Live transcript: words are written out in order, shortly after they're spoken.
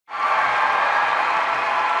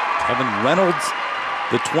Kevin Reynolds,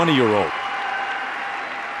 the 20-year-old.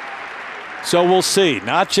 So we'll see,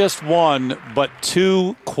 not just one, but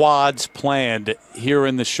 2 quads planned here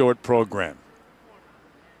in the short program.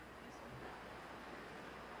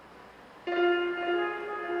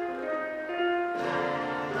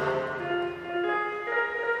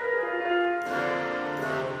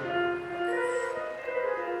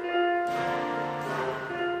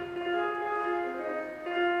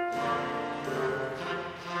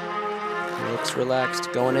 Looks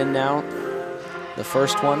relaxed going in now. The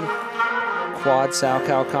first one. Quad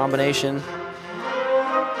sow-cow combination.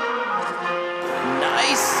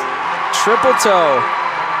 Nice! Triple toe.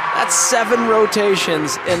 That's 7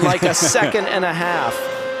 rotations in like a second and a half.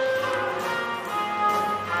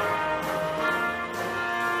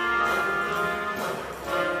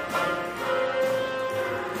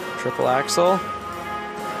 Triple axel.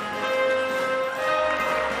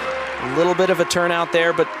 A little bit of a turnout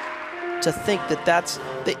there, but to think that that's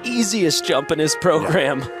the easiest jump in his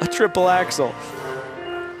program, yeah. A triple axel.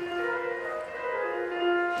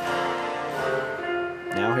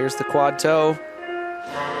 Now here's the quad toe. Boom!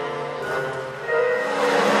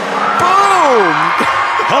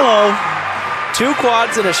 Hello. 2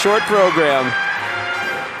 quads in a short program.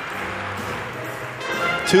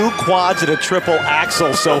 2 quads and a triple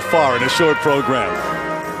axel so far in a short program.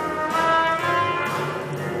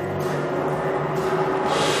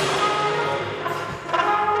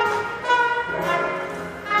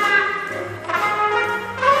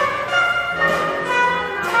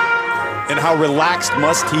 And how relaxed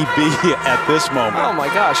must he be at this moment? Oh my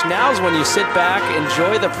gosh, now's when you sit back,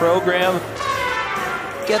 enjoy the program,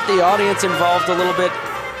 get the audience involved a little bit.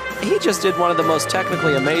 He just did one of the most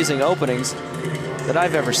technically amazing openings that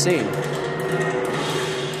I've ever seen.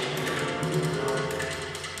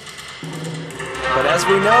 But as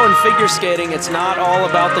we know in figure skating, it's not all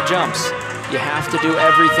about the jumps. You have to do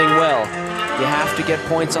everything well. You have to get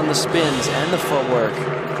points on the spins and the footwork.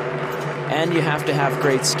 And you have to have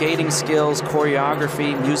great skating skills,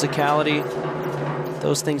 choreography, musicality.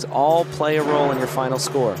 Those things all play a role in your final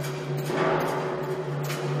score.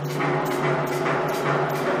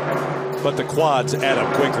 But the quads add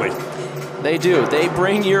up quickly. They do. They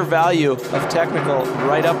bring your value of technical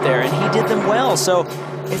right up there, and he did them well. So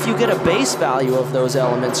if you get a base value of those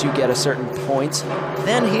elements, you get a certain points.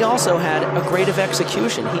 Then he also had a grade of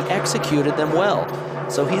execution. He executed them well.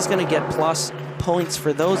 So he's going to get plus points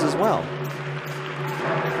for those as well.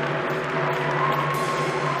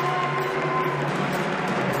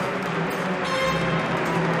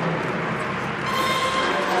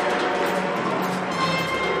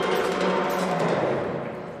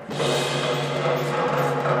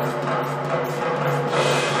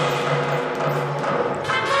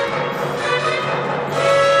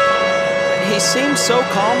 He seems so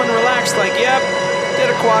calm and relaxed, like, yep, did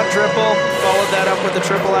a quad triple, followed that up with a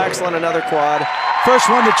triple axel and another quad. First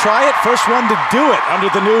one to try it, first one to do it under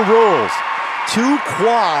the new rules. 2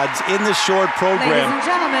 quads in the short program. Ladies and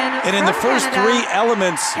gentlemen, and in the first Canada, 3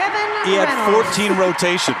 elements, he had 14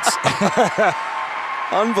 rotations.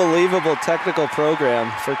 Unbelievable technical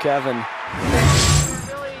program for Kevin.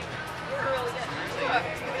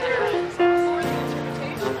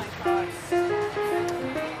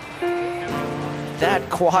 That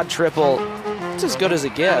quad triple, it's as good as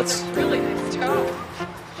it gets. Really nice toe.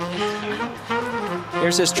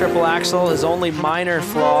 Here's his triple axel, his only minor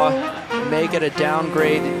flaw. May get a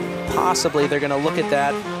downgrade, possibly they're gonna look at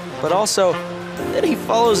that. But also, then he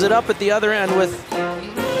follows it up at the other end with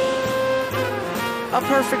a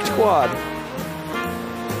perfect quad.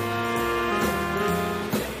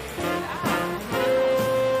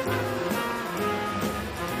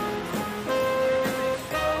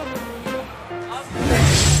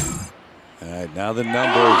 All right, now the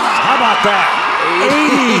numbers. How about that?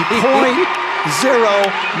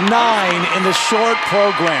 80.09 in the short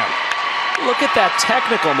program. Look at that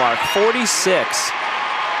technical mark, 46.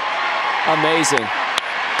 Amazing.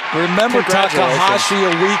 Remember Takahashi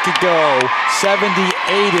a week ago,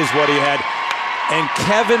 78 is what he had. And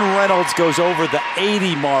Kevin Reynolds goes over the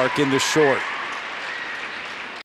 80 mark in the short.